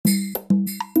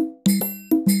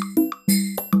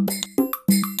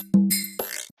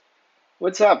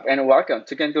What's up and welcome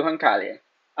to Kwentuhan Kalye,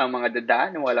 ang mga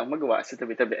dada na walang magawa sa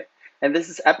tabi-tabi. And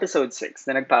this is episode 6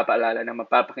 na nagpapaalala na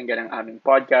mapapakinggan ang aming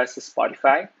podcast sa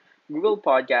Spotify, Google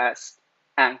Podcast,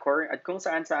 Anchor, at kung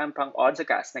saan-saan pang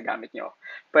audiocast na gamit nyo.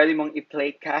 Pwede mong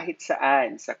i-play kahit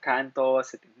saan, sa kanto,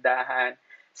 sa tindahan,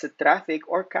 sa traffic,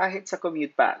 or kahit sa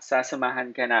commute pa.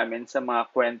 Sasamahan ka namin sa mga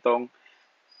kwentong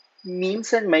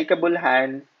minsan may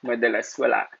kabulhan, madalas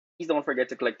wala. Please don't forget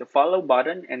to click the follow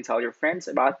button and tell your friends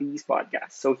about these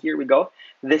podcasts. So here we go.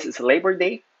 This is Labor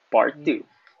Day, Part 2.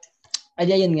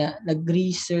 Ayun nga,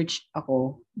 nag-research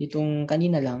ako ditong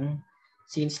kanina lang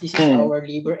since this is our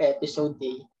Labor episode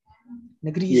day.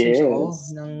 Nag-research ako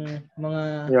ng mga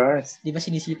di ba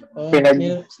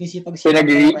sinisipag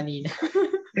kanina.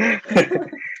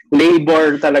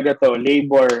 Labor talaga to,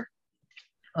 labor.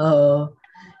 Oo.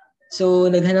 So,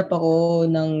 naghanap ako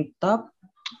ng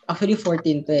actually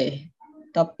 14 to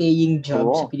top paying job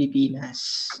sa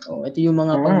Pilipinas. Ito yung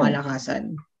mga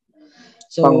pangmalakasan.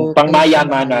 So,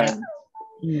 pangmayamanan.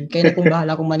 Kaya na kung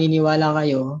bahala kung maniniwala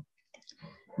kayo,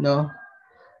 no?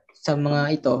 Sa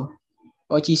mga ito,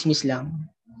 o chismis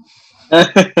lang.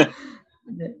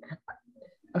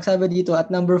 Ang sabi dito,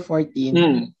 at number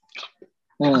 14,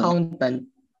 accountant.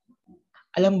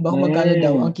 Alam ba kung magkano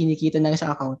daw ang kinikita ng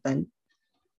sa accountant?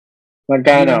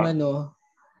 Magkano?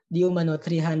 Di umano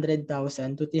 300,000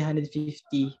 to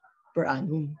 350 per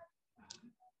annum.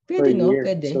 Per Pwede, no? year.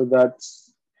 Pwede. So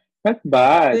that's not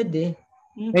bad. Pwede.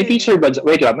 May teacher ba dyan?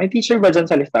 Wait lang, may teacher ba dyan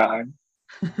sa listahan?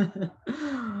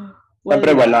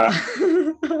 Siyempre wala.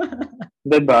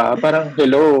 Diba? Parang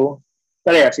hello.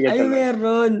 Tara, sige. Ay,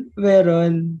 meron.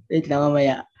 Wait lang,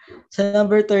 mamaya. So,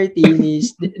 number 13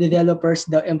 is developers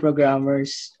daw and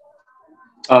programmers.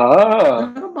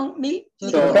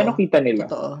 So, kano kita nila?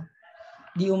 Totoo.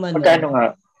 Di umano. Magkano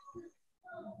nga?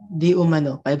 Di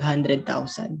umano,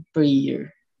 500,000 per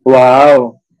year.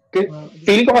 Wow.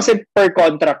 Feeling ko kasi per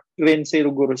contract rin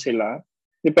siguro sila.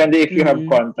 Depende if you have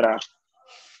contract.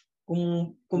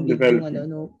 Kung big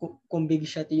yung kung big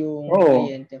shot yung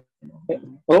kliyente mo.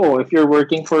 If you're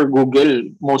working for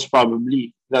Google, most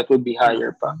probably that would be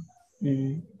higher pa.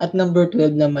 At number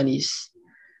 12 naman is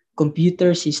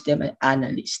computer system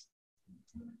analyst.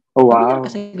 Oh, wow.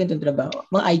 Kasi ganitong trabaho.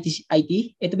 Mga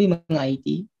IT? Ito ba yung mga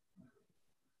IT?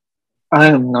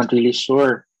 I'm not really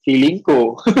sure. Feeling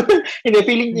ko.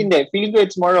 Feeling ko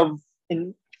it's more of,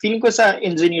 feeling ko sa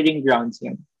engineering grounds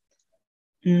yan.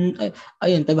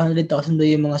 Ayun, 500,000 daw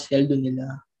yung mga sweldo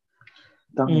nila.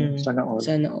 Sana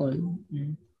all.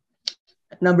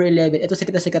 At number 11, ito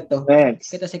sikat to. Next.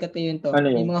 Sikat yun to.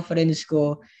 Ano yung mga friends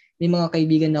ko, may mga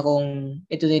kaibigan akong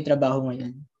ito na yung trabaho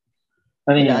ngayon.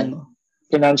 Ano yan? Mo?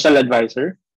 Financial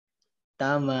advisor?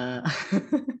 Tama.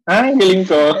 Ay, galing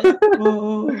ko.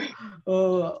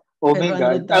 Oh my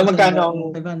God. Magkano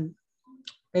ang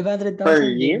 500,000 per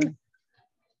year?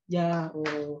 Yeah,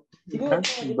 Siguro,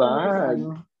 that's bad.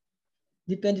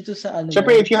 Depende to sa ano.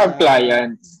 Siyempre, if you have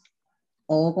clients.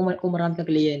 Kung marami kang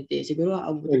kliyente, siguro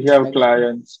if you have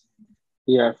clients.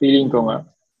 Yeah, feeling ko nga.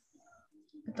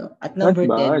 Ito. At number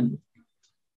 10.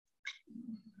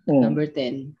 Number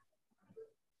 10.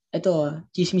 Ito,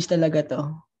 chismis talaga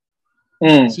to.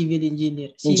 Civil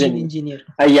engineer.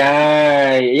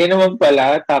 Ayay. Yan naman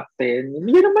pala, top 10.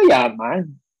 Hindi na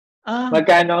mayaman.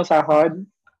 Magkano ang sahod?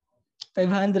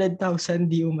 500,000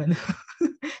 di umano.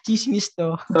 Chismis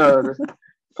to.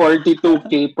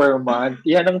 42K per month.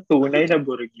 Yan ang tunay na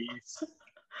burgis.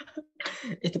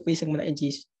 Ito po isang malaking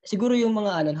chismis. Siguro yung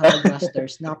mga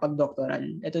nakapag-masters,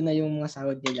 nakapag-doctoral. Ito na yung mga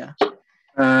sahod nila.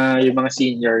 Yung mga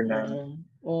senior na.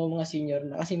 Mga senior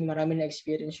na. Kasi marami na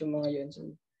experience yung mga yun. So,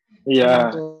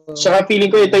 yeah. Saka feeling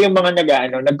ko ito yung mga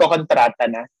nagko-kontrata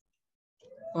na.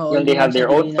 Yung they have their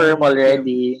own firm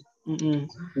already.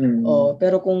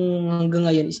 Pero kung hanggang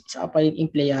ngayon isa pa rin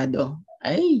empleyado,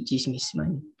 ay, chismis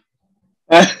man.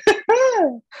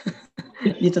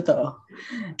 Di totoo.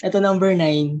 Ito number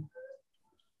 9.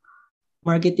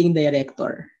 Marketing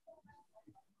director.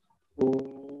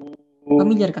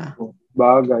 Familiar ka?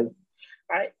 Bagay.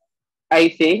 I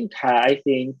think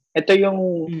ito yung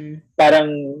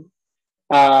parang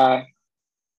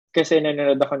kasi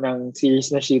nanonood ako ng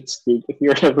series na Schitt's Creek, if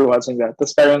you're ever watching that.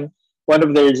 Tapos parang one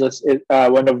of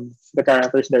the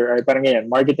characters there ay parang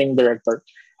yan, marketing director.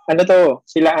 Ano to?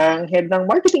 Sila ang head ng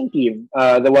marketing team.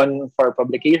 The one for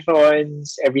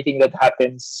publications, everything that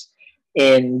happens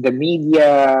in the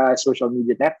media, social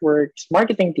media networks,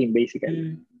 marketing team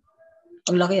basically.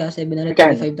 Ang laki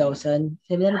 725,000.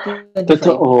 725.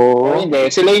 Totoo. Hindi.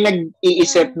 Sila yung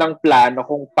nag-iisip ng plano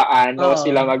kung paano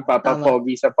sila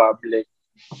magpapapogi sa public.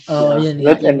 Yun.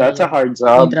 And that's a hard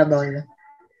job. Yung trabaho nila.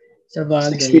 Sa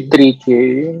bagay. 63K?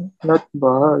 Not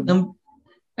bad.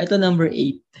 Ito number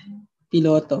 8.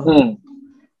 Piloto.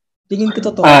 Tingin ko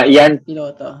totoo. Yan.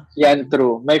 Piloto. Yan,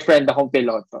 true. May friend akong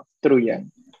piloto. True yan.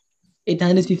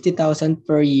 850,000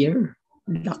 per year.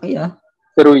 Laki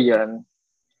True yan.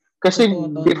 Kasi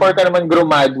totoo, before ka naman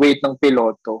graduate ng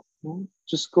piloto,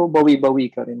 Diyos ko, bawi-bawi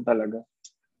ka rin talaga.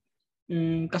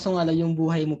 Kaso nga lang yung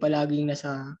buhay mo palaging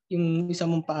yung isa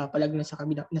mong paa palaging nasa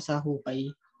kabila, nasa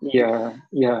hukay. Yeah.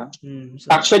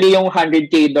 So, actually, yung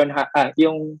 100K doon,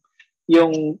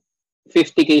 yung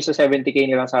 50K sa 70K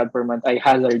nilang sahod per month ay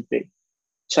hazard pay.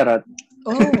 Charot.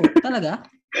 Oh, talaga?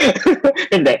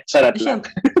 Hindi, charot lang.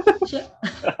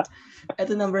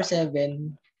 Ito number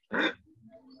 7.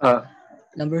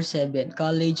 Number 7,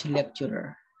 college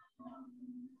lecturer.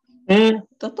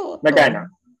 Totoo. Magkano?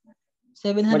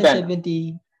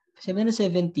 770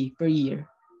 per year.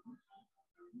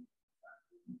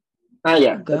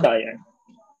 Yan. Totoo yan.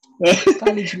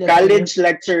 College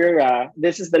lecturer.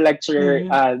 This is the lecturer.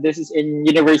 This is in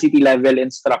university level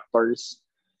instructors.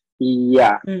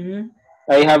 Yeah.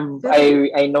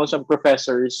 I know some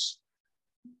professors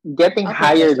getting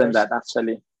higher than that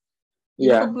actually.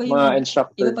 Yeah, mga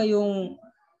instructor. Iba pa yung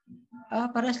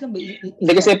paras lang ba?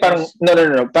 Hindi kasi parang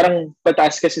no. Parang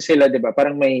pataas kasi sila, 'di ba?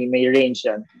 Parang may range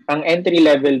yan. Ang entry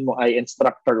level mo ay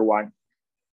instructor 1.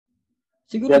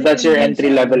 Siguro that's your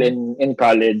entry level in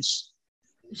college.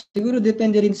 Siguro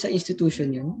depende rin sa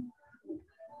institution 'yun.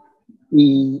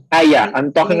 Yeah, I'm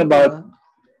talking about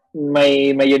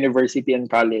my university and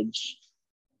college.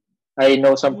 I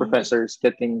know some professors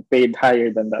getting paid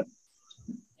higher than that.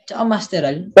 Tsaka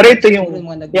masteral. Pero ito yung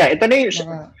ito na yung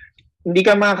hindi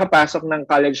ka makakapasok ng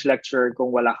college lecturer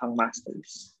kung wala kang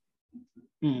masters.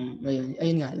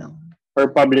 Ayun nga lang. Or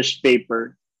published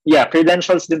paper. Yeah,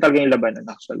 credentials din talaga yung labanan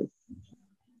actually.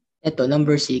 Ito,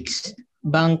 number 6.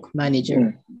 Bank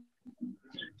manager.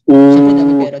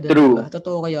 True. Diba?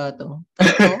 Totoo kaya ito?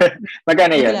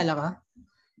 Magkano yan? Kilala ka?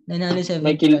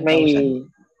 971,000.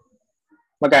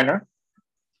 Magkano?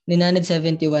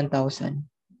 971,000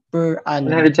 per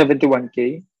annum.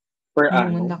 171K per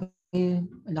annum.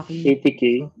 Laki.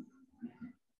 80K.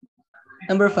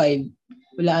 Number 5.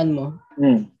 Hulaan mo.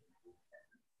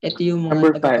 Ito yung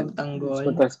mga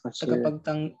tagapagtanggol.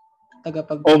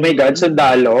 Oh my God,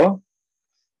 sundalo?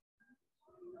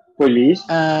 Police?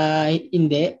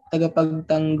 Hindi.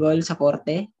 Tagapagtanggol sa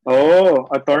korte. Oh,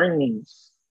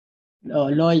 attorneys.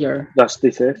 Lawyer.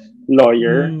 Justices?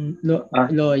 Lawyer?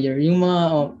 Lawyer. Yung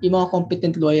mga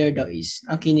competent lawyer daw is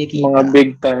ang kinikita. Mga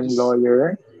big time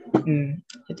lawyer?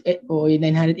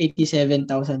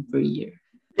 987,000 per year.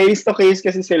 Case to case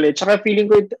kasi sila. Tsaka feeling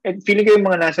ko yung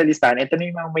mga nasa listahan, ito na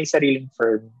yung mga may sariling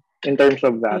firm in terms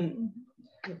of that.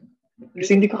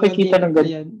 Kasi hindi ko kikita ng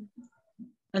ganyan.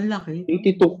 Ang laki.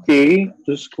 82K?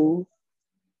 Diyos ko.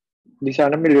 Hindi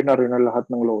sana milyonaryo na lahat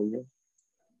ng lawyer.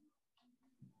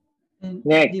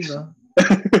 Next. Diba?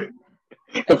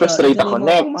 Frustrate ako.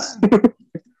 Next.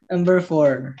 Number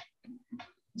 4.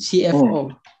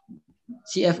 CFO.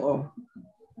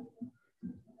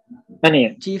 Ano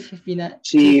yan? Chief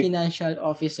Financial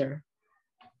Officer.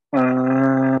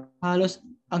 Halos,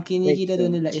 ang kinikita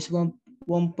doon nila is 1.1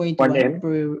 per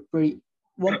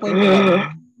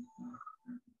 1.1.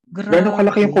 Gano'ng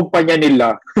kalaki yung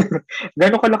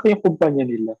kumpanya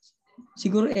nila?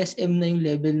 Siguro SM na yung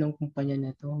level ng kumpanya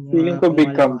na to. Feeling ko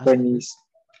big companies.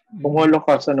 Kung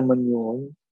malakasan naman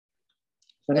yun.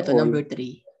 Ito, number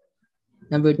 3.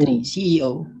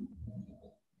 CEO.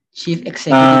 Chief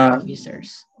Executive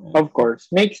Officers. Of course.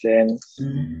 Makes sense.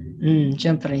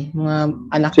 Siyempre, mga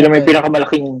anak sila may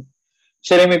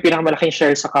pinakamalaking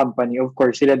share sa company. Of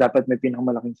course, sila dapat may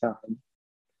pinakamalaking sahod.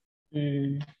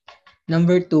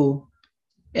 Number 2.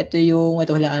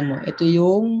 Hulaan mo. Ito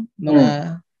yung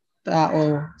mga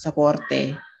tao sa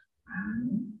korte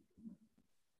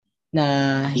na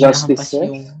hinahampas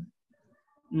yung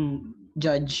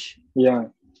judge. Yeah.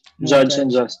 Judge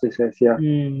and justices, yeah.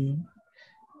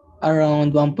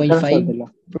 Around 1.5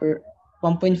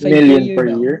 million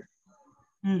per year.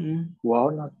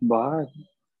 Wow, not bad.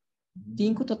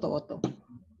 Tingin ko totoo to.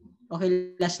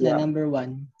 Okay, last na, number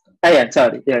 1. Ayan,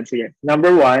 sorry. Yan, sige. Number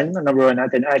one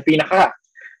natin ay pinaka.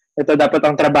 Ito dapat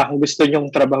ang trabaho gusto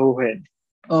nyong trabahuhin.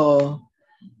 Oo.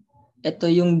 Ito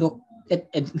yung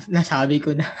nasabi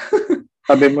ko na.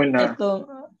 Sabi mo na. Ito,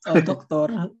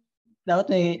 doktor. Dapat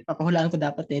may papahulaan ko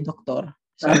dapat doktor.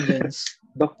 Surgeons.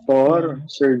 Doktor,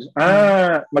 surgeon.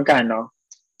 Magkano?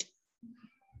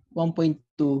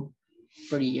 1.2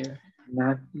 per year.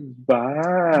 Not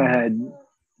bad.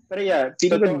 Pero yeah,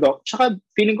 feeling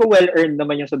ko well-earned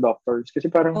naman yung sa doctors.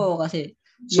 Kasi parang kasi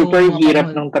super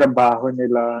hirap ng trabaho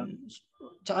nila.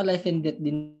 Tsaka life and death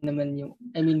din naman yung,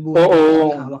 I mean, buhay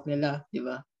ang hawak nila, di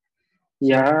ba?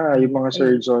 So, yung mga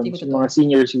surgeons, yung mga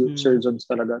senior surgeons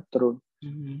talaga, true.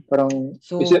 Parang,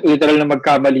 literal na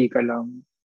magkamali ka lang.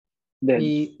 Then,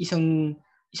 may isang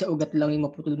ugat lang yung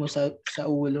maputol mo sa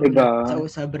ulo, diba?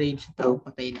 sa brain, sa tao,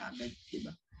 patay na agad, di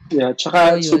ba? Yeah,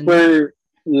 tsaka super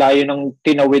layo ng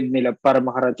tinawid nila para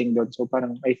makarating doon. So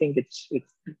parang, I think it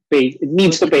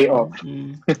needs to pay off.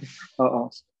 Oo.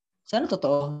 Sana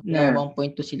totoo na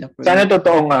 1.2 sila per Sana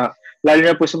totoo nga. Lalo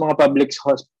na po sa mga public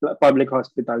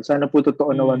hospital. Sana po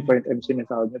totoo na 1.M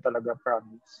sinasahod niya talaga,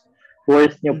 promise.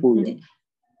 Worth niya po yun.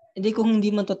 Hindi, kung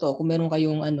hindi man totoo, kung meron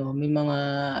kayong may mga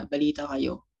balita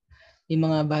kayo, may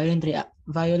mga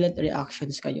violent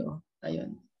reactions kayo,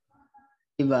 ayun.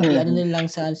 Diba? I-ano nyo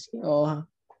lang sa,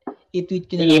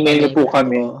 i-tweet nyo na lang. I-email nyo po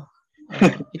kami.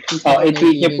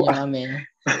 I-tweet nyo po kami.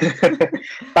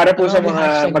 Para po sa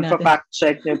mga magpa-fact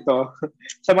check nyo to,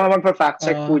 sa mga magpa-fact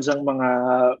check po diyang mga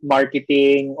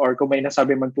marketing or kung may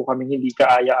nasabi man po kami hindi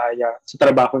kaaya-aya sa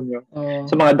trabaho nyo.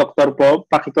 Sa mga doktor po,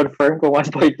 paki-confirm kung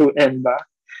 1.2M ba.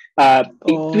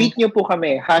 I-tweet nyo po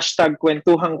kami,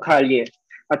 #kwentuhangkalye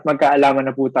at magkaalaman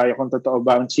na po tayo kung totoo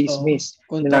ba ang chismis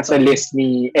na nasa list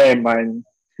ni Eman.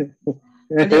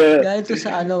 Galing to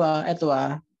sa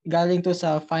galing to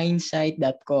sa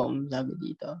findsite.com, sabi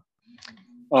dito.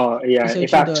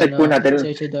 I-fact check po natin.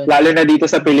 Lalo na dito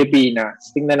sa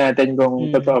Pilipinas. Tingnan natin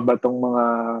kung totoo ba itong mga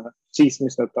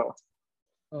chismis na to.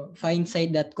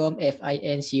 Findsite.com,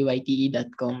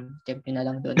 fincyte.com. Check na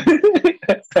lang doon.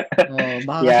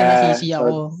 Baka kasi nasisi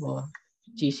ako.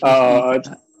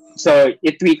 Chismis. So,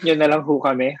 i-tweet nyo na lang po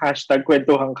kami,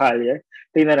 #kwentuhangkalye.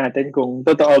 Tingnan natin kung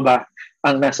totoo ba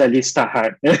ang nasa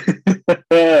listahan.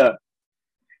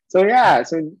 So,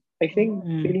 I think,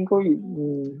 feeling ko,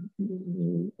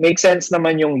 makes sense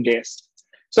naman yung list.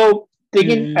 So,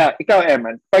 ikaw,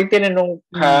 Eman, pag tinanong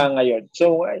ka ngayon,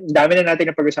 so, dami na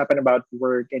natin na pag-usapan about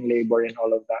work and labor and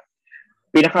all of that.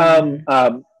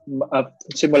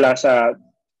 Simula sa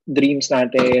dreams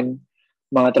natin,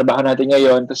 mga trabaho natin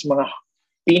ngayon, tapos mga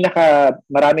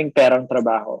maraming perang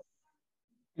trabaho.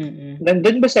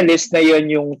 Nandun ba sa list na yon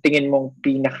yung tingin mong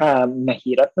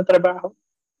mahirap na trabaho?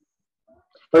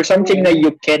 Or something na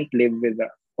you can't live with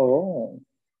that?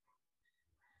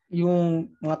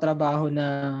 Yung mga trabaho na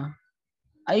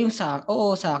sa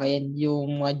akin,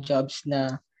 yung mga jobs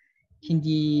na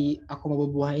hindi ako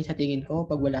mabubuhay sa tingin ko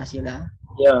pag wala sila.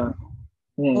 Yeah.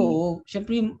 Oo,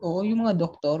 syempre yung mga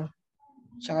doktor,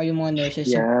 tsaka yung mga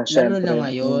nurses, lalo na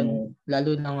ngayon,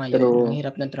 ang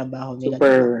hirap ng trabaho nila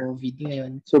ng COVID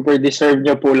ngayon. Super deserve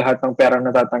nyo po lahat ng pera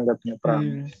na tatanggap nyo.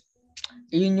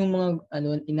 Yun yung mga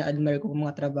ina-admire ko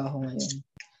mga trabaho ngayon.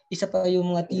 Isa pa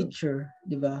yung mga teacher,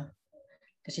 di ba?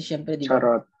 Kasi syempre, di ba?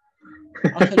 Charot.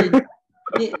 Actually,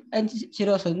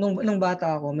 seryoso, nung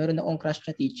bata ako, meron akong crush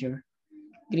na teacher.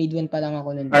 Grade 1 pa lang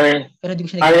ako nun. Pero di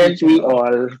ko siya Aren't we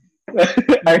all?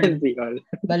 Aren't we all?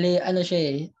 Bale,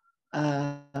 siya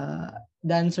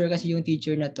dancer kasi yung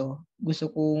teacher na to.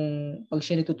 Pag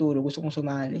siya nagtuturo, gusto kong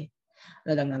sumali.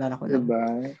 Naalala ko lang. Diba?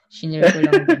 Senior ko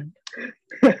lang din.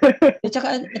 At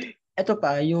saka, ito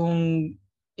pa,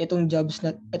 itong job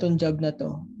na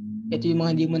to, ito yung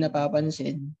mga hindi mo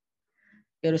napapansin.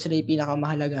 Pero sila yung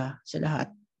pinakamahalaga sa lahat.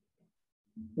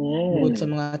 Bukod sa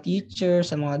mga teacher,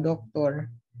 sa mga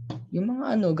doktor, yung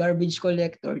mga garbage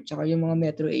collector, tsaka yung mga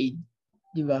Metro Aid.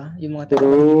 Di ba? Yung mga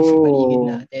taga-paligid sa paligid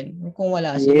natin. Kung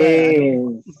wala sila,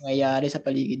 anong mangyayari sa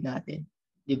paligid natin?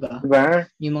 Di ba? Diba?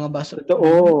 Yung mga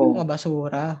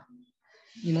basura.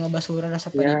 Yung mga basura na sa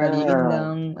paligid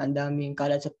lang, ang daming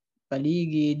kalat sa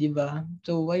paligid, di ba?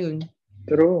 So, ayun.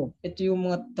 True. Ito yung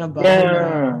mga trabaho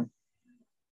na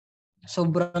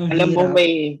sobrang hirap. Alam mo,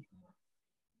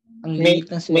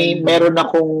 meron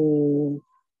akong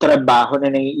trabaho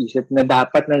na naiisip na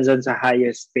dapat nandyan sa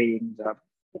highest paying job.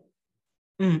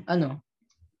 Ano?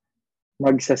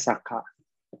 Magsasaka.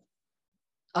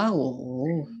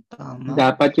 Oo. Tama.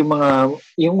 Dapat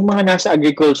yung mga nasa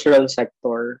agricultural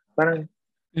sector, parang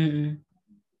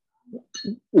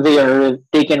they are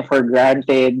taken for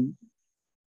granted,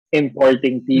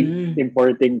 importing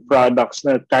products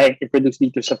na kaya i-produce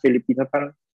dito sa Pilipinas.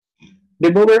 Parang, di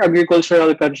ba we're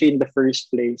agricultural country in the first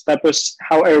place? Tapos,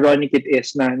 how ironic it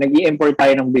is na nag-i-import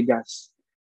tayo ng bigas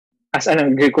as an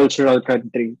agricultural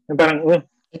country. Parang,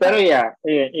 pero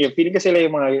feeling ko sila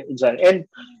yung mga dyan. And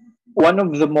one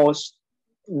of the most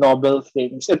noble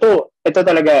things, ito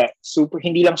talaga,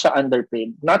 hindi lang siya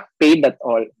underpaid. Not paid at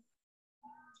all.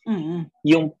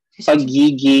 Yung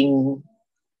pagiging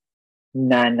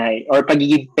nanay or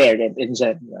pagiging parent in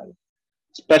general.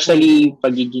 Especially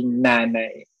pagiging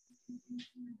nanay.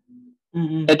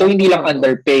 Ito hindi lang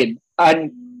underpaid.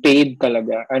 unpaid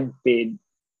talaga. Unpaid.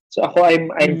 So ako,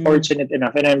 I'm fortunate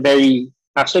enough and I'm very,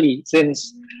 actually,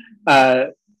 since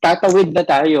tatawid na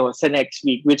tayo sa next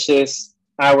week, which is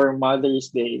our Mother's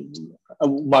Day.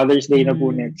 Mother's Day na po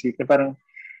next week. Na parang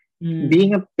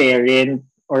being a parent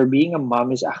or being a mom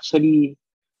is actually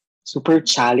super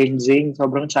challenging.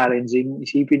 Sobrang challenging.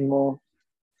 Isipin mo,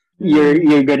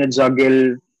 you're gonna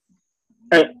juggle.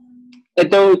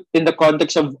 Ito, in the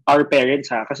context of our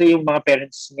parents ha. Kasi yung mga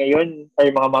parents ngayon,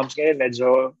 ay mga moms ngayon,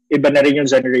 medyo iba na rin yung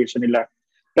generation nila.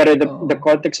 Pero the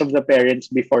context of the parents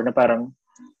before na parang,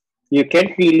 you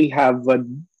can't really have a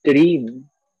dream.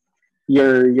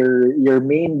 Your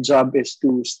main job is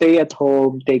to stay at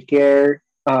home, take care,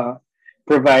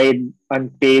 provide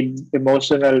unpaid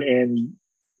emotional and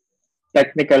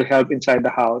technical help inside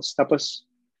the house. Tapos,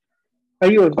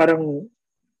 ayun, parang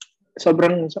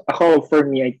sobrang, ako, for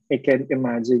me, I can't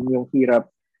imagine yung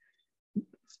hirap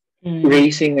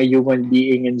raising a human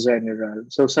being in general.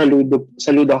 So, saludo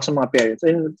ako sa mga parents.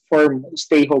 And for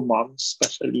stay-home moms,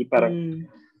 especially, parang,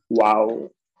 wow.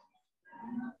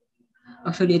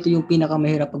 Actually, ito yung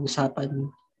pinakamahirap pag-usapan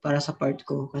para sa part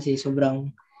ko kasi sobrang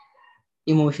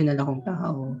emotional akong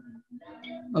tao.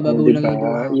 Mababaw lang yung luha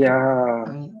ko.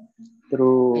 Yeah.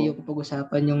 True. Ayoko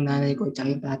pag-usapan yung nanay ko at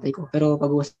yung tatay ko. Pero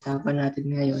pag-usapan natin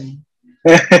ngayon.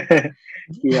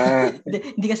 Yeah.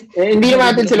 Hindi kasi... hindi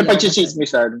natin sila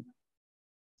pag-chismisan.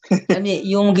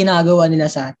 Yung ginagawa nila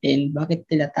sa atin, bakit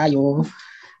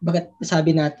bakit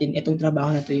sabi natin, itong trabaho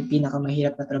na to yung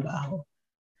pinakamahirap na trabaho.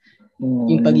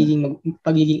 Yung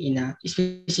pagiging ina,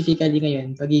 specifically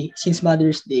ngayon, since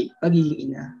Mother's Day, pagiging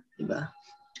ina, di ba?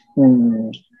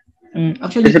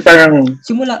 Actually, kasi parang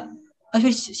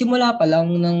simula pa lang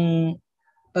ng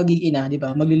pagiging ina, di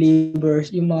ba? Magli-labor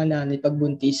yung mga nanay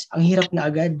pagbuntis, ang hirap na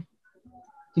agad.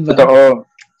 Di ba? Totoo.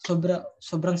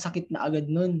 Sobrang sakit na agad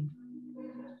nun.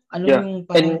 Ano yeah. yung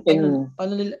paano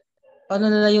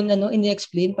nila yun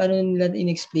in-explain? Paano nila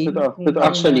in-explain? Totoo.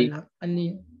 Actually, ano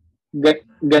yun?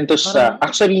 Ganito siya.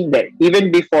 Actually, hindi.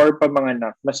 Even before pa mga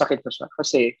anak, masakit na siya.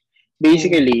 Kasi,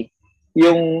 basically,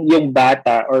 yung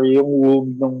bata or yung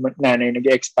womb ng nanay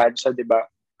nag-expand siya, di ba?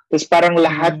 Tapos parang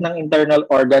lahat ng internal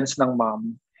organs ng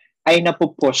mom ay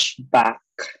napupush back.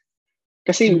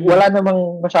 Kasi wala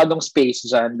namang masyadong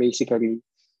space dyan, basically.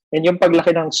 And yung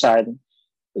paglaki ng tiyan,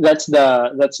 that's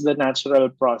the natural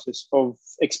process of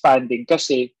expanding.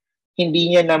 Kasi,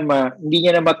 hindi niya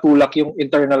na matulak yung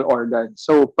internal organs.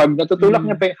 So, pag natutulak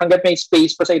niya pa, hanggat may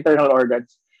space pa sa internal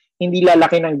organs, hindi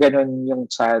lalaki ng ganun yung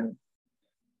tiyan.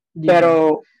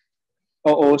 Pero,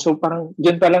 so parang,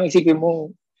 dyan pa lang isipin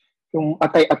mo, yung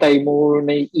atay-atay mo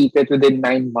na iipit within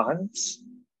 9 months.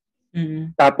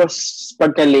 Tapos,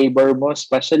 pagka-labor mo,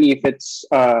 especially if it's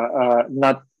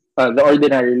not the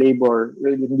ordinary labor,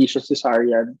 hindi siya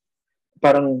cesarean,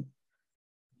 parang,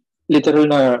 literal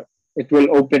na, it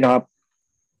will open up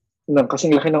ng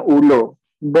kasing laki ng ulo.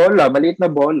 Maliit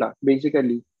na bola,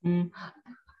 basically.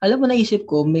 Alam mo, naisip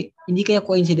ko, hindi kaya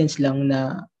coincidence lang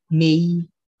na May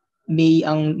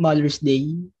ang Mother's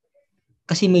Day?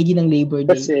 Kasi May din ang Labor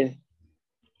Day.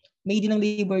 May din ang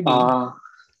Labor Day.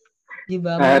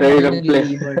 Diba? May din ang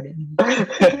Labor Day.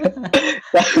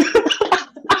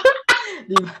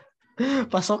 Diba?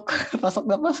 Pasok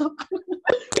na pasok.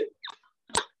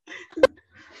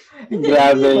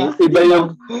 Grabe.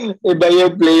 Iba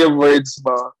yung play of words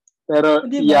mo. Pero,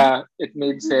 yeah, it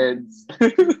made sense.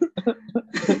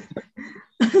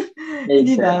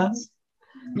 Sense.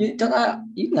 Tsaka,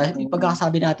 yun nga,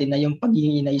 pagkakasabi natin na yung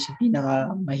pagiging ina is yung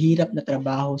pinakamahirap na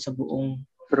trabaho sa buong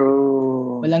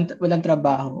True. Walang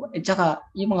trabaho. At tsaka,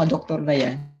 yung mga doktor na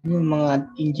yan, yung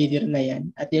mga engineer na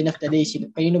yan, at the end of the day,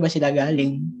 kayo ba sila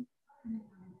galing?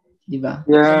 Diba?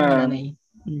 Yeah.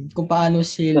 Kung paano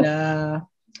sila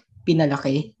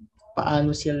pinalaki,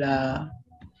 paano sila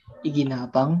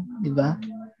iginapang, di ba?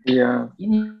 Yeah.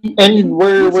 And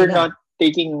we're not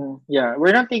taking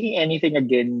anything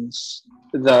against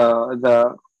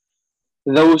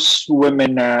those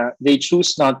women na they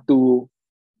choose not to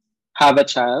have a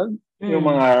child, yung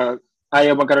mga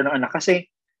ayaw magkaroon ng anak kasi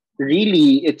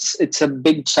really it's a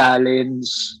big challenge,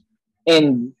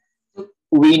 and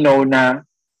we know na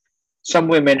some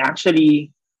women actually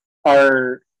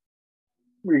are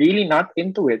really not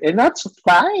into it, and that's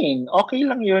fine. Okay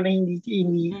lang yun na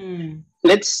hindi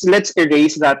let's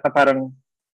erase that na parang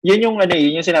yun yung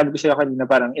sinabi ko sa'yo kanina,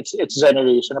 parang it's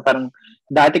generation na parang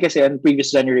dati kasi ang previous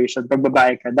generation pag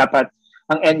babae ka dapat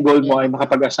ang end goal mo ay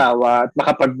makapag-asawa at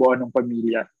makapagbuo ng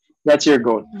pamilya. That's your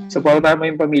goal. So pagkatapos mo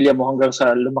yung pamilya mo hanggang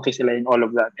sa lumaki sila in all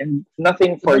of that, and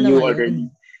nothing for you already.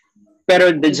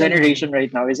 Pero the generation right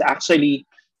now is actually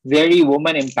very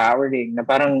woman empowering, na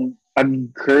parang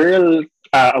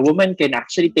a woman can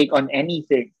actually take on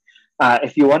anything.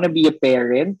 If you want to be a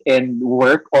parent and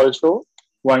work also,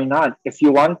 why not? If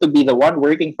you want to be the one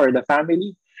working for the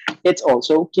family, it's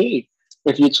also okay.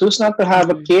 If you choose not to have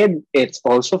a kid, it's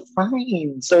also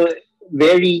fine. So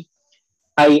very,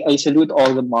 I salute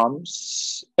all the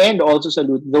moms and also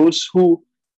salute those who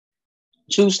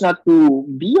choose not to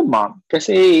be a mom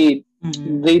kasi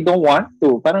they don't want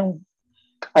to. Parang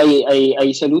I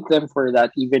salute them for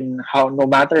that, even how no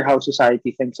matter how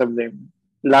society thinks of them.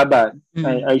 Laban.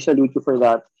 I salute you for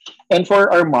that. And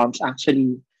for our moms,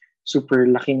 actually, super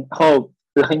laking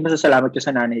masasalamat ko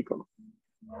sa nanay ko.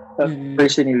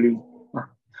 Personally.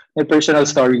 May personal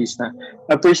stories na.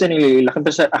 Personally,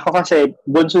 ako kasi,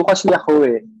 bunso kasi ako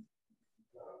eh.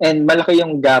 And malaki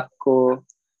yung gap ko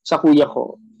sa kuya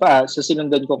ko, sa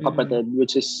sinundan kong kapatid,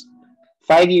 which is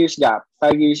 5 years gap.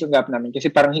 5 years yung gap namin.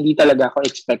 Kasi parang hindi talaga ako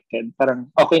expected.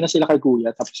 Parang okay na sila kay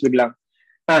kuya. Tapos biglang,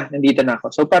 nandito na ako.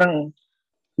 So parang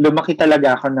lumaki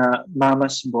talaga ako na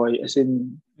mama's boy. As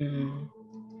in,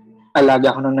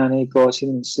 alaga ako ng nanay ko.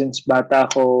 Since bata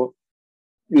ako,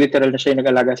 literal na siya yung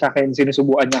nag-alaga sa akin.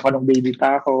 Sinusubuan niya ako ng baby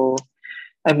pa ako.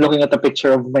 I'm looking at a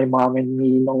picture of my mom and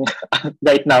me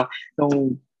right now.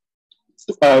 Nung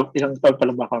ilang taon pa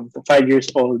lang ako. 5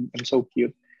 years old. I'm so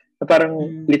cute. So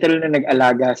parang literal na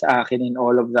nag-alaga sa akin and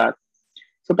all of that.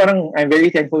 So parang I'm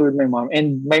very thankful with my mom.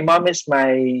 And my mom is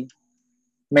my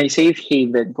safe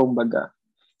haven, kumbaga.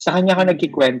 Sa kanya ako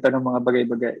nagkikwento ng mga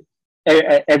bagay-bagay.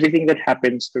 Everything that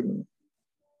happens to me.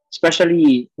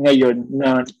 Especially ngayon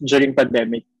na during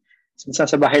pandemic. Since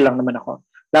nasa bahay lang naman ako.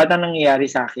 Lahat ng nangyayari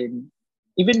sa akin,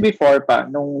 even before pa,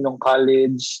 nung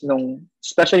college,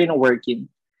 especially nung working,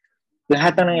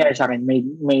 lahat ng nangyayari sa akin,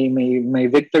 may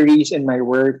victories in my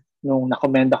work, nung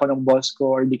nakomenda ako ng boss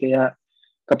ko, or di kaya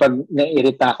kapag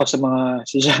naiirita ako sa mga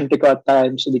estudyante ko at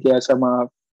times, di kaya sa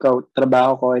mga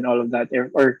trabaho ko and all of that,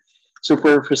 or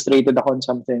super frustrated ako on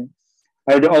something,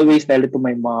 I would always tell it to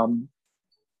my mom.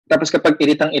 Tapos kapag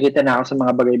iritang-irita na ako sa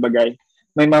mga bagay-bagay,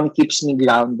 my mom keeps me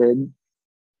grounded.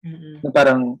 Na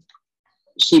parang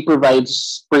she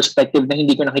provides perspective na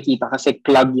hindi ko nakikita kasi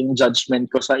clog yung judgment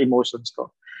ko sa emotions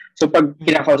ko. So pag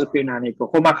kinakausap ko yung nanay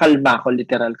ko, kumakalma ako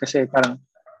literal kasi parang,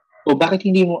 bakit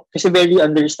hindi mo, kasi very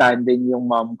understanding yung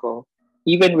mom ko.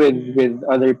 Even with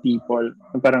other people.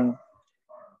 Parang,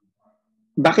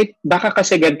 baka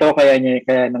kasi ganito kaya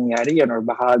nangyari yun, or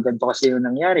baka ganito kasi yung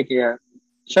nangyari, kaya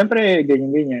syempre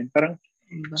ganyan. Parang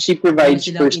she provides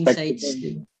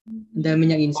perspective. Ang dami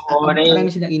niyang marami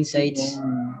silang insights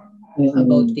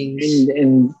about things.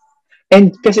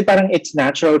 And kasi parang it's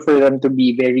natural for them to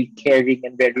be very caring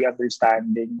and very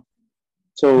understanding.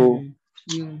 So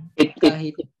it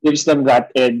gives them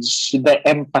that edge, the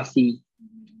empathy.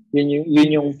 Yun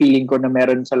yung feeling ko na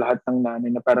meron sa lahat ng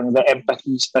nanay, na parang the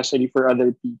empathy especially for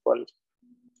other people.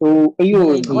 So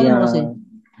ayun. Kasi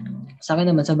sa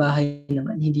akin naman sa bahay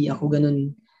naman, hindi ako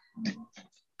ganun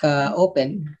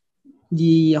ka-open.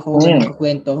 Hindi ako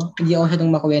nagkukwento. Hindi ako masyadong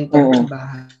makwento sa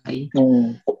bahay.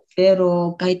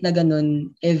 Pero kahit na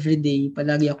ganun, everyday,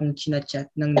 palagi akong chinachat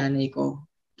ng nanay ko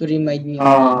to remind me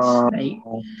of like,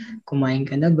 kumain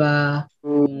ka na ba?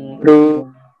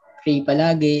 Pray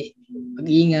palagi.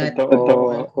 Mag-ingat.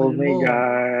 Oh my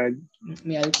God.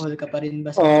 May alcohol ka pa rin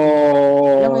ba?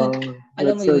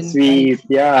 Alam mo yun, so sweet.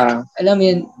 Alam mo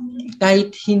yun,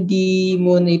 kahit hindi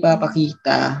mo na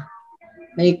ipapakita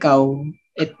na ikaw,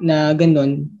 na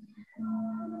ganun,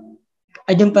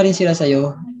 andyan pa rin sila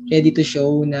sa'yo, ready to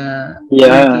show na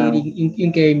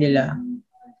yung care nila.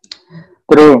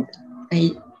 True.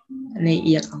 Ay,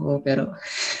 naiiyak ako, pero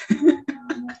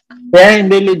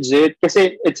hindi legit.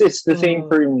 Kasi it's the same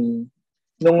for me.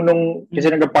 Kasi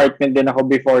nag-apartment din ako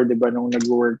before, di ba, nung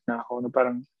nag-work na ako, na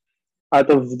parang out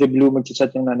of the blue,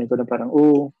 mag-chat yung nanay ko na parang,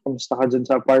 kamusta ka dyan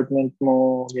sa apartment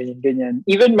mo, ganyan.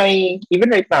 Even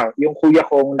right now, yung kuya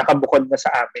kong nakabukod na sa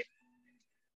amin,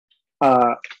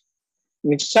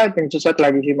 nag-chat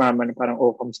lagi si mama na parang,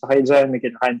 kamusta kayo dyan, may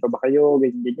kinakain pa ba kayo,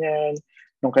 ganyan,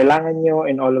 nung kailangan nyo,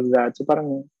 and all of that. So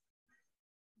parang,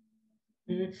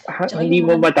 hindi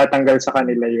mo matatanggal sa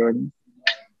kanila yun.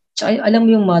 Tsaka alam mo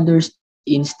yung mother's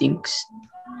instincts.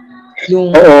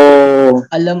 Yung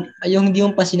yung hindi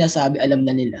mo pa sinasabi, alam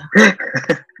na nila.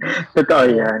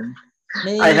 Totoo yan.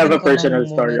 I have a personal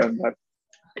story on that.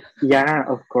 Yeah,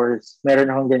 of course. Meron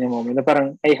akong ganyan moment. Na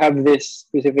parang I have this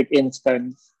specific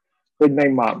instance with my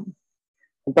mom.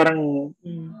 Parang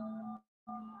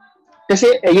kasi,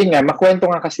 ayun nga, makwento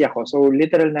nga kasi ako. So,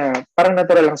 literal na, parang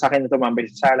natural lang sa akin na tumambay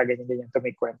sa sala, ganyan, to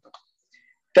make kwento.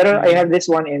 Pero I have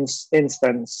this one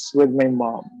instance with my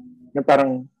mom na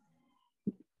parang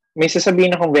may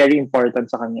sasabihin akong very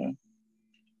important sa kanya.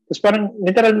 Tapos parang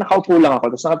literal nakaupo lang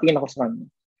ako, tapos nakatingin ako sa kanya.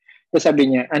 Tapos sabi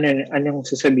niya, anong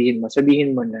sasabihin mo?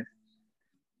 Sabihin mo na.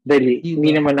 Dali,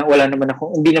 hindi naman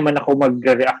ako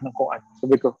magre-react ng kung ano.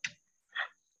 Sabi ko,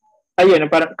 ayun,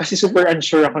 parang, kasi super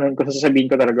unsure ako nun kung sasabihin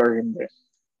ko talaga or hindi.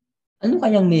 Ano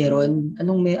kayang meron?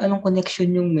 Anong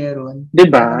connection yung meron?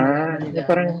 Diba?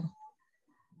 Parang,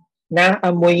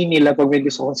 naamoy nila pag may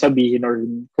gusto kong sabihin or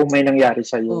kung may nangyari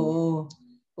sa'yo.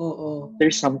 Oo.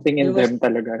 There's something in them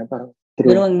talaga na parang true.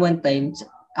 Pero one time,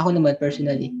 ako naman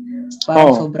personally,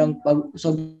 parang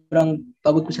sobrang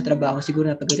pagod ko sa trabaho. Siguro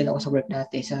napagalitan ako sa work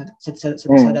natin. Sa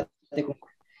dati ko.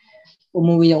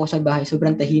 Umuwi ako sa bahay,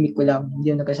 sobrang tahimik ko lang.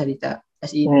 Hindi ako nagkasalita.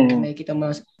 As in, nakikita mo.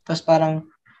 Tapos parang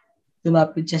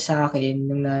lumapit siya sa akin,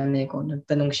 yung nanay ko.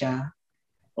 Nagtanong siya,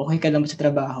 okay ka lang ba sa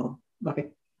trabaho?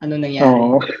 Bakit? Ano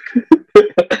nangyari?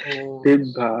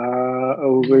 Diba?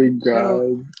 Oh my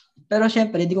God. Pero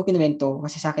syempre, hindi ko kinuwento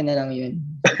kasi sa akin na lang yun.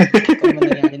 Kung ano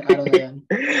nangyari ng araw na yun.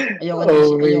 Ayoko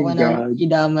na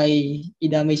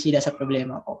idamay sila sa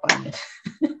problema ko.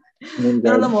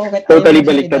 Pero alam mo, totally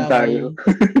baliktad tayo.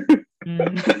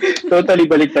 Totally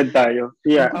baliktad tayo.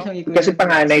 Yeah. Kasi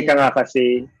panganay ka nga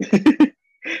kasi.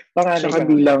 Panganay ka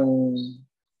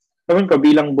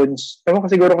bilang bunso. Ewan ko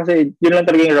siguro kasi yun lang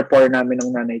talaga yung rapport namin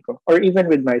ng nanay ko. Or even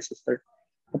with my sister.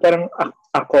 Parang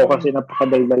ako kasi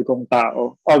napakadaldal kong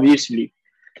tao. Obviously.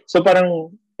 So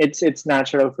parang it's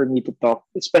natural for me to talk.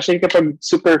 Especially kapag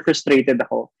super frustrated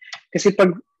ako. Kasi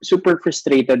pag super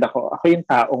frustrated ako yung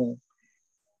taong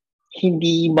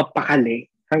hindi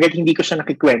mapakali hanggat hindi ko siya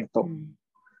nakikwento.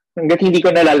 Hanggat hindi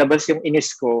ko nalalabas yung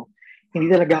inis ko, hindi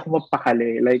talaga ako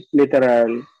mapakali. Like,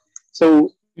 literal.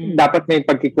 So, dapat may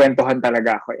pagkikwentuhan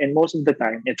talaga ako. And most of the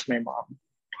time, it's my mom.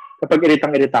 Kapag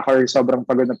iritang-irita ako or sobrang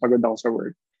pagod na pagod ako sa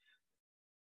work,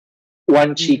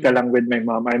 one chika lang with my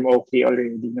mom, I'm okay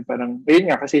already. Na parang,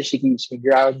 ayun nga, kasi she keeps me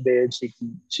grounded,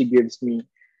 she gives me,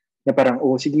 na parang,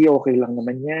 sige, okay lang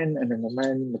naman yan, ano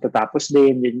naman, matatapos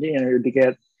din, yun, or di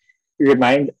kaya,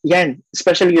 yan,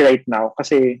 especially right now,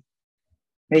 kasi,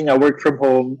 ayun nga, work from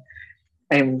home,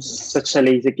 I'm such a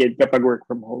lazy kid kapag work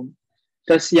from home.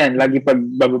 Tapos yan, lagi pag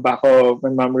bababa ko, my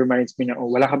mom reminds me na,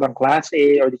 wala ka bang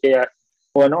klase? O di kaya,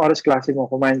 anong oras klase mo?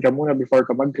 Kumain ka muna before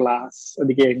ka mag-class. O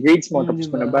di kaya yung grades mo,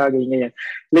 tapos mo na ba? Ganyan.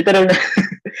 Literal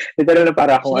na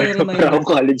para akong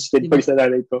college student pag sa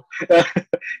nanay ko.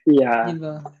 Yeah.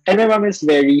 Diba? And my mom is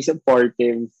very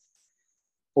supportive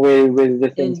with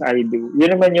the things I do.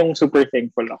 Yun naman yung super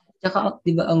thankful ako. Tsaka,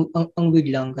 di ba, ang weird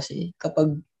lang kasi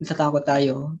kapag natatakot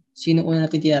tayo, sino una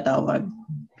natin tinatawag?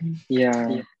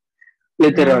 Yeah.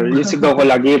 Literal. Yung sigaw ko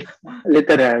lagi.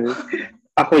 Literal.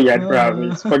 Ako yan,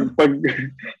 promise.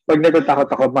 Pag natatakot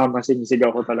ako, mama,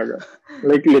 sinisigaw ko talaga.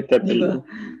 Like, literally.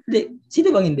 Diba? Sino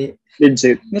bang hindi?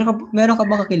 Legit. Meron ka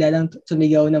bang kakilalang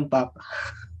sumigaw ng papa?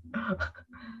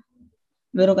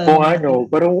 Meron ka kung ano,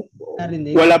 pero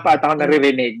wala pa ata ako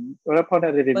naririnig. Wala pa ako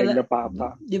naririnig na papa.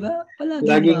 Di ba?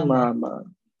 Laging mama.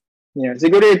 Yeah.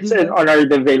 Siguro it's on our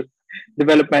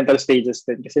developmental stages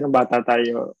din. Kasi nung bata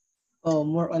tayo,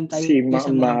 more on tayo. Si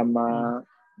mama.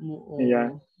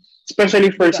 Yeah.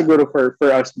 Especially siguro for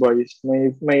us boys.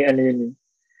 May ano yun eh.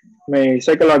 May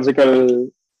psychological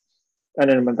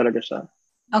ano naman talaga siya.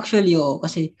 Actually,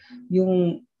 kasi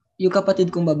yung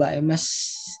kapatid kong babae,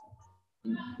 mas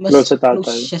close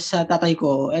siya sa tatay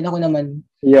ko. And ako naman,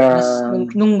 yeah.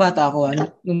 nung bata ako,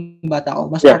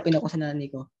 mas open ako sa nanay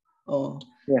ko.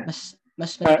 Yeah.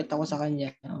 Mas malapit ako sa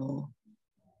kanya.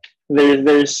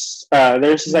 There's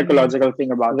a psychological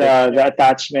thing about the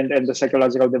attachment and the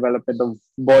psychological development of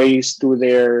boys to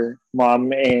their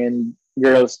mom and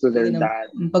girls to their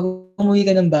dad. Pag umuwi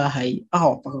ka ng bahay,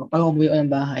 pag umuwi ka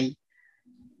ng bahay,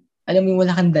 alam mo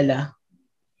wala kang dala.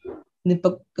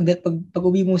 Pag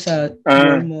uwi mo sa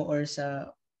dorm mo or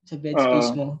sa bed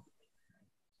space mo,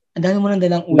 ang dami mo nang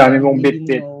dalang ulam. Dami mong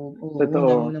bit-bit. Totoo. Ang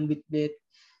dami mo ng bit-bit.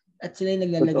 At sila yung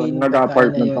naglalagay ng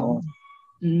nag-apartment ako.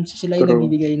 Sila yung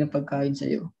nagbibigay ng pagkain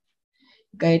sa'yo.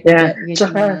 Kahit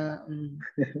tsaka,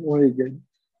 oh my God.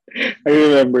 I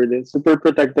remember this. Super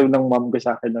protective ng mom ko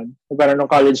sa akin nun. Parang nung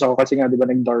college ako, kasi nga, di ba,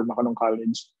 nag-dorm ako nung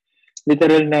college.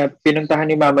 Literal na, pinuntahan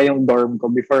ni mama yung dorm ko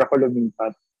before ako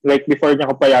lumipat. Like, before niya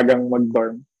ako payagang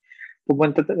mag-dorm.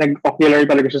 Nag-ocular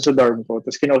talaga siya sa dorm ko.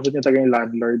 Tapos kinausap niya talaga yung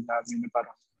landlord namin na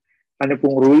parang, ano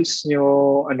pong rules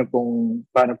nyo,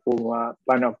 paano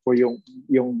po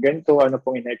yung ganito, ano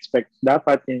pong ina-expect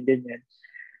dapat, ganyan.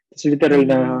 Tapos literal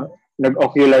na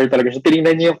nag-ocular talaga siya.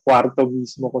 Tinignan niya yung kwarto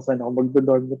mismo kung saan ako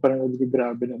mag-dorm. Parang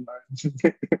grabe naman.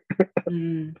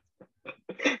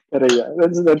 Pero yeah,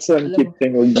 that's one cute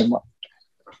thing with the mom.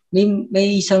 May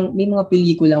mga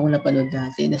pelikula akong napanood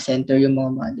dati na center yung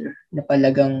mga mother na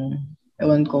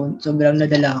Ewan ko, sobrang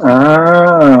nadala ako.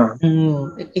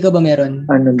 Ikaw ba meron?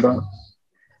 Ano ba?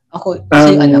 Ako,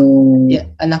 isa yung anak. Yeah,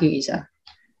 anak yung isa.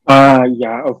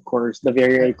 Yeah, of course. The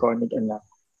very iconic anak.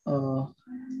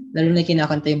 Lalo na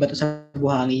kinakanta yung Bato sa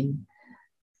Buhangin.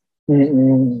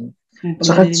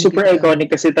 Saka super iconic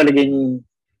kasi talaga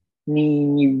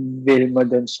ni Vilma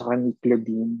doon sa ni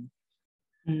Claudine.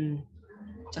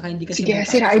 Tsaka hindi kasi sige,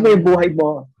 sirain mo yung buhay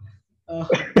mo.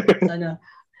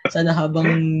 Sana habang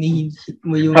hinihit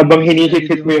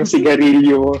mo yung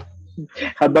sigarilyo,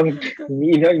 habang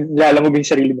nilalamog yung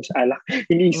sarili mo sa alak,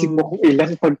 iniisip mo kung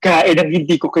ilang pagkain ang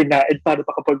hindi ko kinain para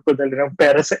makapagpadala ng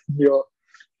pera sa inyo.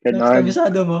 Ganon.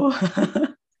 Kabisado mo.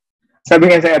 Sabi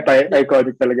nga sa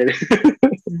iconic talaga.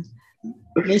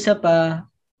 May isa pa,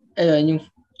 ayun,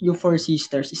 yung Four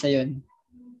Sisters, isa yun.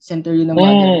 Center yun ng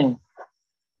mother.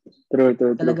 True.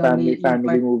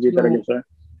 Family movie talaga siya.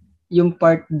 Yung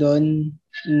part doon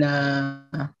na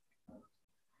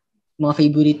mga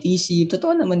favoritism,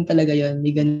 totoo naman talaga yun.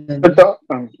 May ganun. Totoo.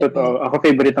 Ako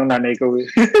favorite ang nanay ko.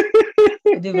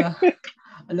 Di ba?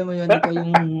 Alam mo yun,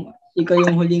 ikaw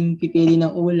yung huling pipili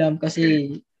ng ulam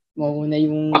kasi mauna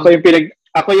yung... Ako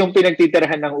yung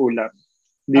pinagtitirahan ng ulam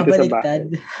dito sa bahay.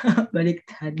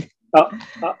 Baliktad.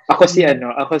 Ako si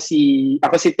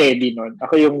Teddy noon.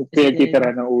 Ako yung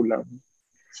pinagtitirahan ng ulam.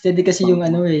 Si Teddy kasi yung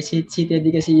si Teddy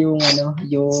kasi yung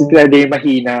Si Teddy yung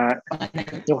mahina.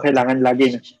 Yung kailangan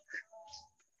lagi na.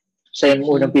 Siya yung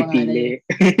unang pipili.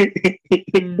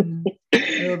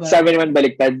 Sabi naman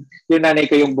baliktad. Yung nanay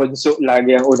ko yung bunso,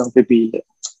 lagi ang unang pipili.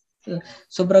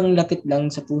 Sobrang lapit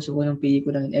lang sa puso ko ng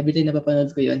pelikula. Every time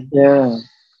napapanood ko yun. Yeah.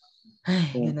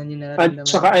 Ay, ganun yung nararamdaman. At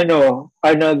saka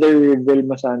another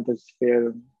Vilma Santos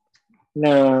film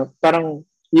na parang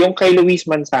yung kay Luis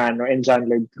Manzano and John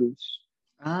Lloyd Cruz.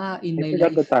 In My Life. I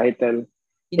forgot the title.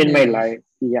 In My Life.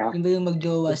 Yeah. Yung ba yung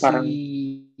magjowa si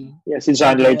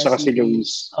John Lloyd tsaka si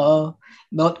Luis. Oo.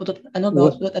 Bawat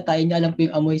atayin niya, alam ko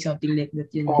yung amoy, something like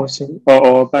that yun.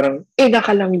 Oo, parang,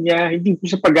 nakalang niya, hindi mo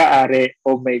siya pag-aari.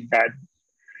 Oh my God.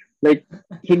 Like,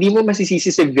 hindi mo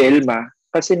masisisi si Vilma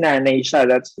kasi nanay siya.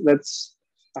 That's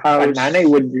how nanay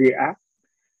would react.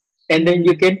 And then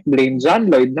you can't blame John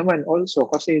Lloyd naman also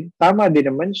kasi tama din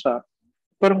naman siya.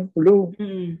 Parang,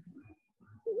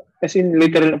 As in,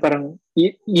 literal na parang,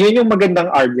 yun yung magandang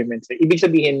arguments. Ibig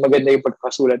sabihin, maganda yung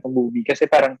pagkakasulat ng movie kasi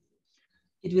parang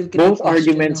both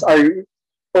arguments are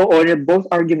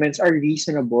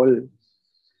reasonable.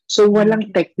 So, walang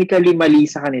technically mali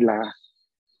sa kanila.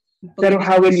 Pero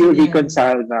how will you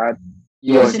reconcile that?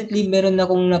 Recently, meron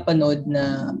akong napanood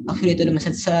na, actually ito naman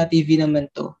sa TV naman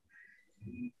to,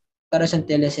 para sa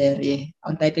teleserye.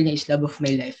 Ang title niya is Love of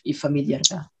My Life, if familiar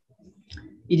ka.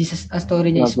 It is a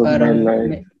story niya is parang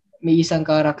may isang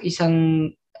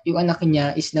yung anak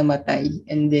niya is namatay,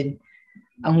 and then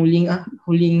ang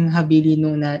huling habili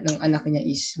ng anak niya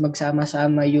is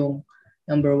magsama-sama yung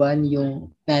number 1 yung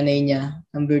nanay niya,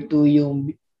 number 2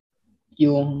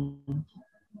 yung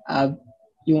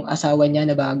asawa niya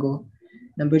na bago,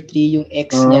 number 3 yung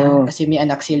ex niya kasi may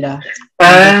anak sila.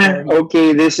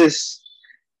 Okay, this is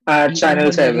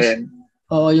Channel 7.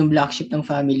 Yung Black Sheep ng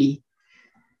family.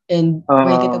 And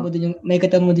may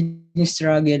kita mo din yung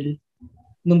struggle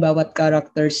ng bawat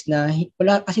characters na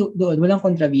walang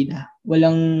kontrabida.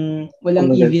 Walang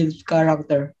evil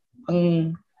character.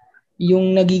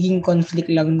 Yung nagiging conflict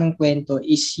lang ng kwento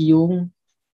is yung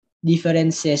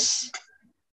differences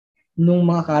nung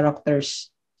mga characters.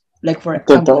 Like for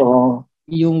example,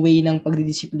 yung way ng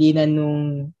pagdidisiplina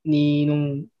ni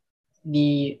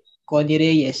Connie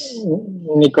Reyes.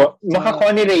 Maka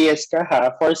Connie Reyes ka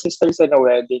ha? Four Sisters and a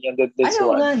Wedding and then this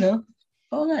one.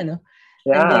 Oo nga, no?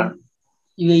 Yeah. And then,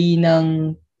 yung way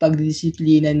ng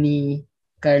pagdidisiplina ni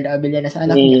Carla Abellana sa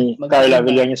anak niya. Carla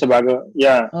Abellana sa bago.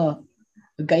 Yeah.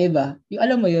 Magkaiba. Yung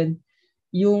alam mo yun,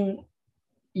 yung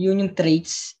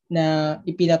traits na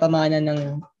ipinapamana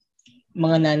ng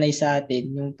mga nanay sa atin.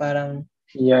 Yung parang,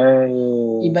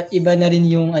 iba na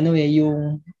rin yung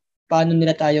yung paano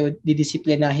nila tayo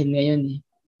didisiplinahin ngayon eh.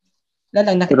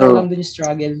 Nakita ko lang doon yung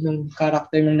struggle ng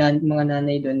character ng mga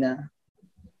nanay doon na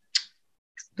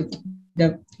to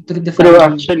the family. Pero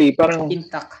actually, parang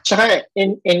intact. Tsaka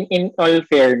in all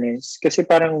fairness, kasi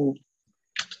parang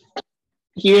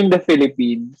here in the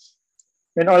Philippines,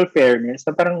 in all fairness,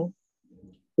 na parang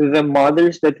the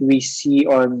mothers that we see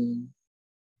on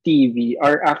TV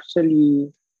are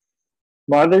actually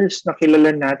mothers na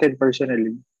kilala natin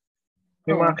personally.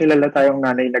 May mga kilala tayong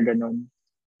nanay na gano'n.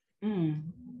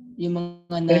 Yung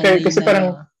mga nanay kasi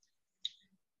parang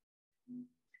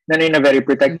nanay na very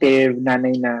protective,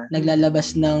 nanay na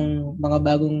naglalabas ng mga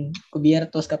bagong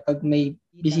kubyertos kapag may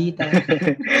Bisita.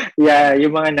 Yeah,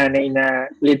 yung mga nanay na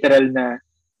literal na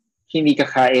hindi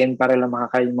kakain para lang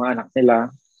makakain yung mga anak nila.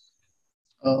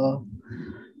 Oo.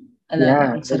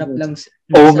 Yeah. Ang sarap lang.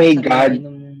 Oh my God.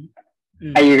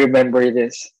 I remember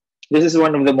this. This is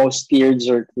one of the most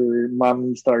tearjerker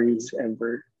mommy stories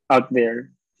ever out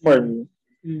there for me.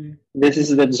 This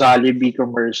is the Jollibee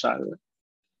commercial.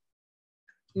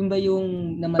 Yung ba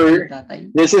yung namatay yung tatay?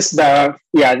 This is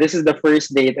the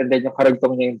first date and then yung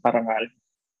karugtong niya yung parangal.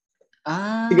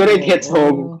 Siguro it hits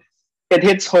home. It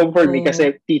hits home for me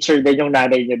kasi teacher din yung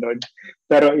nanay niya doon.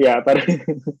 Pero yeah, parang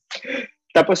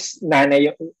tapos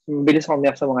nanay, bilis ako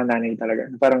umiyak sa mga nanay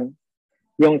talaga. Parang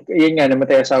yun nga,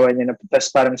 namatay asawa niya.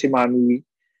 Tapos parang si mommy,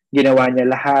 ginawa niya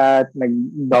lahat,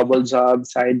 nag-double job,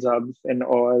 side jobs, and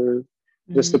all,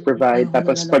 just to provide.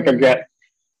 Tapos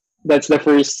that's the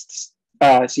first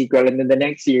sequel. And then the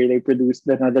next year, they produced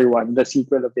another one. The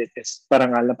sequel of it is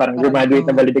parang graduate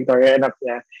na valedictorian anak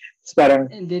niya. Tapos parang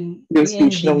yung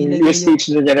speech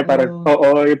niya na parang,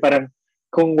 yung parang,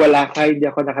 kung wala ka, hindi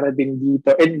ako nakarating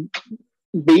dito. And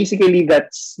basically,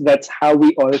 that's how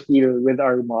we all feel with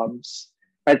our moms.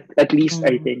 At least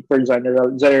I think for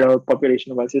general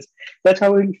population of us is that's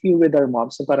how we feel with our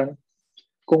moms. So parang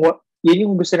yun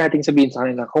yung gusto nating sabihin sa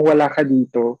kanila, kung wala ka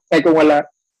dito, kung wala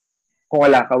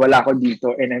ka, wala ako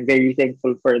dito, and I'm very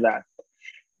thankful for that.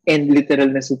 And literal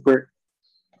na super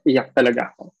iyak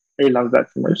talaga ako. I love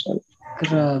that commercial.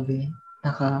 Grabe,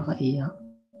 nakakaiyak.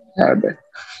 Grabe.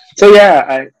 So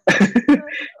yeah,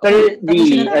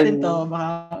 tapusin na natin to, baka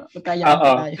magkaiyak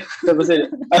tayo.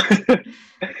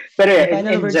 Pero yeah,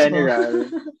 in general,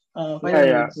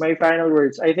 my final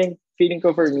words, I think, feeling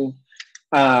ko for me,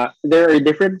 there are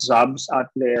different jobs out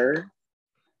there.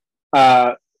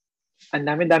 Ang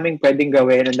dami-daming pwedeng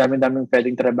gawin, ang dami-daming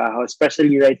pwedeng trabaho,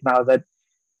 especially right now that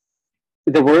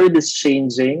the world is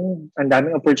changing, ang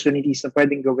daming opportunities na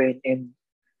pwedeng gawin, and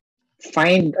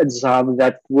find a job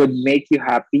that would make you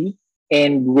happy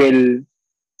and will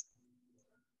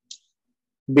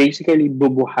basically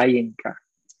bubuhayin ka.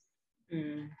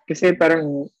 Kasi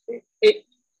parang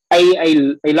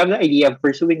I love the idea of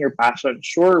pursuing your passion.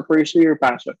 Sure, pursue your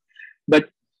passion.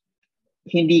 But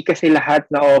hindi kasi lahat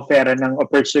na-offera ng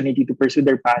opportunity to pursue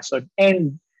their passion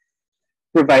and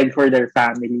provide for their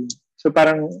family. So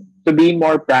parang to be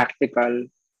more practical,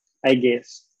 I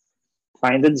guess,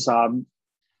 find a job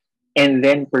and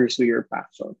then pursue your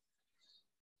passion.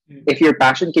 If your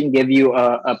passion can give you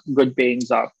a good paying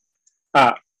job,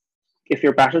 if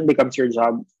your passion becomes your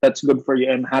job, that's good for you.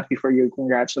 I'm happy for you.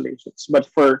 Congratulations. But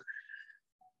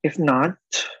if not,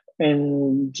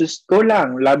 and just go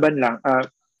lang, laban lang.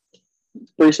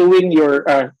 Pursuing your,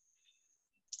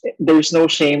 there's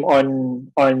no shame on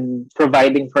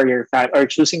providing for your family or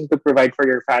choosing to provide for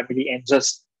your family and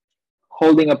just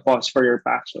holding a pause for your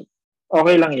passion.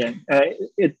 Okay lang yan.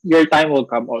 Your time will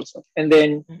come also. And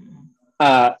then,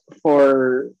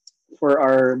 for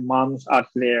our moms out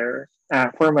there,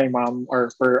 for my mom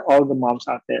or for all the moms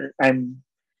out there, I'm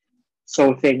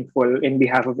so thankful in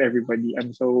behalf of everybody.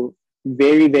 I'm so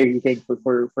very, very thankful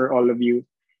for all of you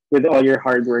with all your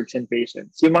hard works and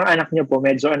patience. Yung mga anak niyo po,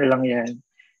 medyo lang yan.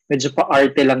 Medyo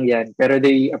pa-arte lang yan. Pero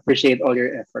they appreciate all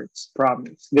your efforts.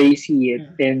 Promise. They see it.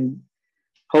 And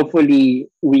hopefully,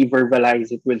 we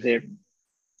verbalize it with them.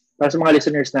 Para sa mga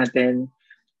listeners natin,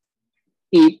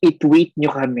 i-tweet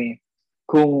nyo kami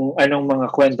kung anong mga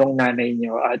kwentong nanay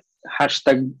nyo at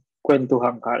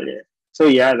 #kwentuhang kalye. So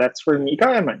yeah, that's for me.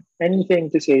 Ikaw naman, anything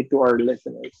to say to our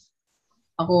listeners?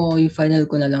 Ako, yung final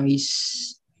ko na lang is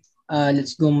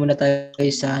let's go muna tayo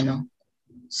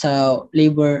sa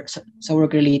labor, sa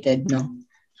work related, no?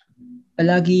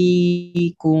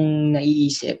 Palagi kong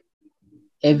naiisip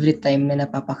every time na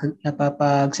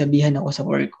napapagsabihan ako sa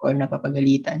work or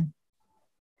napapagalitan.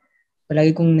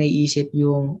 Palagi kong naiisip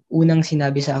yung unang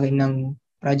sinabi sa akin ng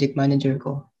project manager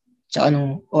ko tsaka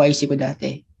nung OIC ko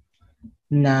dati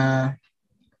na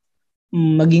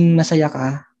maging masaya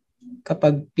ka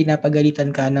kapag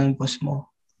pinapagalitan ka ng boss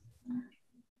mo.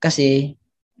 Kasi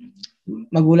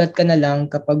magulat ka na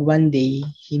lang kapag one day,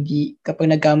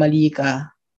 kapag nagkamali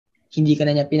ka, hindi ka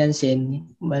na niya pinansin,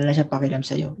 wala na siya pakialam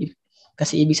sa'yo.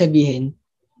 Kasi ibig sabihin,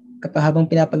 kapag habang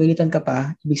pinapagalitan ka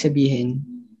pa, ibig sabihin,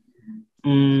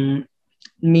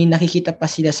 may nakikita pa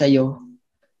sila sa'yo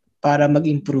para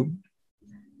mag-improve.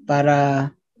 Para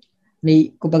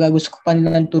kumbaga gusto ko pa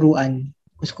nilang turuan,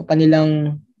 gusto ko pa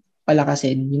nilang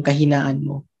palakasin yung kahinaan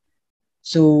mo.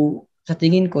 So, sa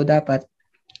tingin ko dapat,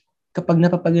 kapag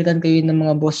napapagalitan kayo ng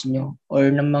mga boss nyo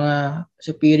or ng mga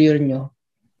superior nyo,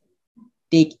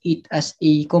 take it as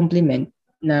a compliment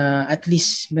na at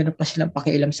least meron pa silang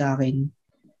pakialam sa akin.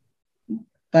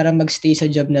 para magstay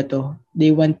sa job na to.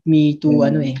 They want me to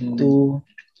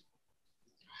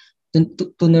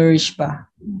to nourish pa.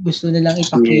 Gusto nilang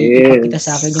ipakita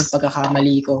sa akin yung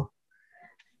pagkakamali ko.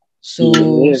 So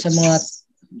sa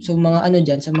mga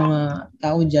diyan, sa mga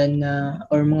tao diyan na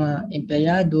or mga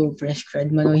empleyado, fresh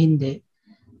grad man o hindi,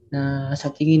 na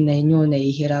sa tingin na inyo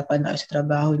nahihirapan kayo sa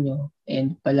trabaho nyo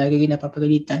and palagi kayo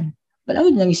napapagalitan,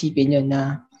 palagi nyo lang isipin yun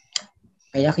na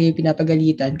kaya kayo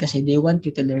pinapagalitan kasi they want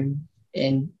you to learn,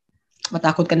 and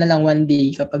matakot ka na lang one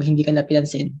day kapag hindi ka na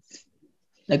pinansin.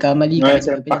 Nagkamali ka. Wala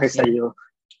silang pake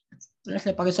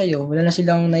sa'yo. Wala na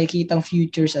silang nakikitang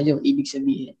future sa'yo. Ibig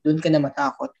sabihin, doon ka na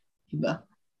matakot. Diba?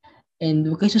 And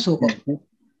huwag kayo susuko.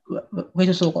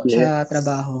 Sa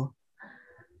trabaho.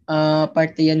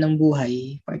 Parte yan ng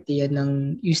buhay. Parte yan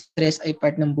yung stress ay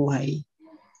part ng buhay.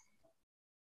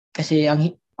 Kasi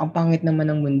ang pangit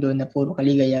naman ng mundo na puro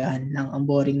kaligayahan lang. Ang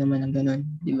boring naman ng ganun.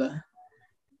 Diba?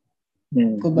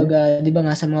 Kumbaga, di ba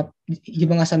nga sa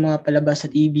mga palabas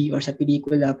sa TV or sa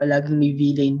pelikula, palaging may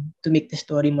villain to make the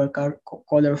story more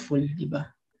colorful, di ba?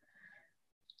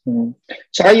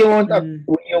 Saka you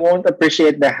won't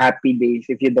appreciate the happy days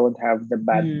if you don't have the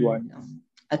bad ones.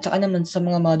 At saka naman sa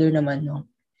mga mother naman,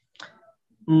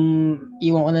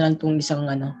 iwan ko na lang tong isang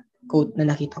quote na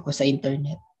nakita ko sa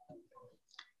internet.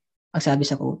 Ang sabi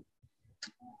sa quote,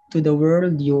 "To the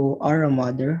world, you are a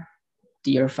mother. To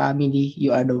your family,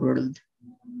 you are the world."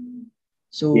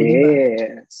 So,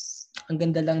 diba? Ang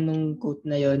ganda lang nung quote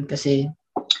na yon kasi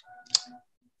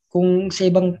kung sa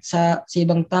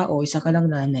ibang tao, isa ka lang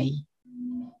nanay,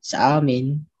 sa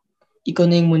amin, ikaw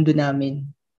na yung mundo namin.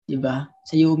 Diba?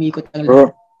 Sa iyo umikot ang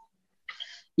lahat.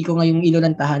 Ikaw nga yung ilaw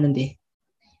ng tahanan,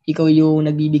 Ikaw yung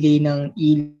nagbibigay ng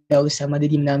ilaw sa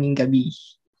madilim naming gabi.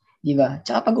 Diba?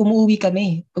 Tsaka pag umuwi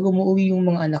yung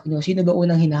mga anak nyo, sino ba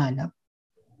unang hinahanap?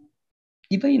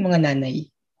 Di ba yung mga nanay?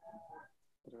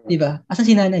 Di ba? Asa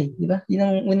si nanay? Di ba? Yun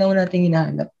ang una-una nating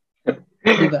hinahanap.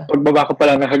 Di ba? Pagbaba ko pa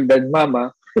lang ng hagdan,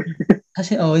 mama.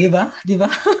 Kasi, di ba? Di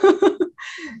ba?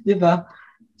 Di ba?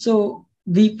 So,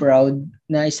 be proud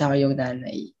na isa kayong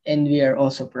nanay. And we are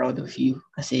also proud of you.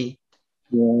 Kasi,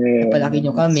 napalaki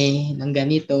nyo kami ng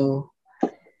ganito.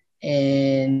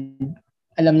 And,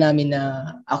 alam namin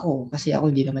na kasi ako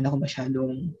hindi naman ako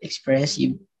masyadong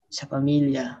expressive sa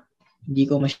pamilya. Hindi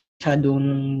ko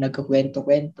masyadong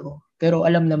nagkukwento-kwento. Pero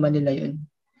alam naman nila yun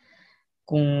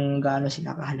kung gaano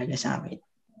sila kahalaga sa akin.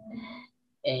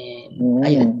 And,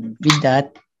 ayun. With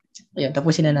that,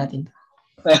 tapusin na natin.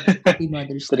 Happy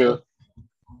Mother's Day. True.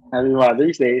 Happy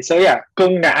Mother's Day. So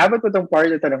kung naabot mo itong part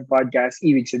ito ng podcast,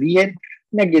 ibig sabihin,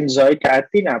 nag-enjoy ka at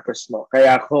tinapos mo.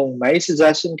 Kaya kung may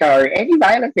suggestion ka or any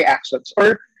violent reactions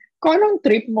or kung anong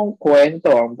trip mong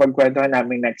kwento ang pagkwentuhan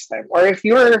namin next time. Or if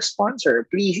you're a sponsor,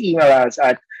 please email us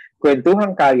at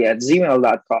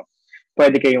kwentuhangkali@gmail.com.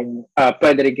 Pwede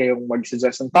rin kayong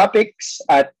mag-suggest ng topics.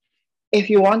 At if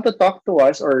you want to talk to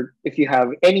us or if you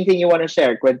have anything you want to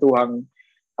share, kwentuhang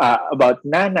about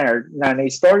nanay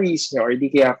stories nyo or di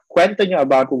kaya kwento nyo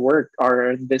about work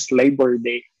or this Labor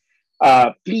Day,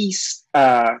 please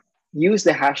use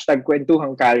the hashtag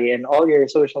kwentuhangkali in all your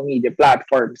social media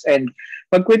platforms and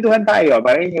magkwentuhan tayo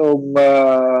para yung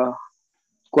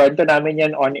kwento namin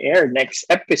yan on air next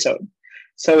episode.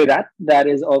 So with that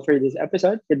is all for this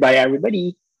episode. Goodbye,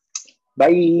 everybody.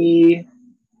 Bye.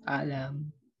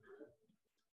 Alam.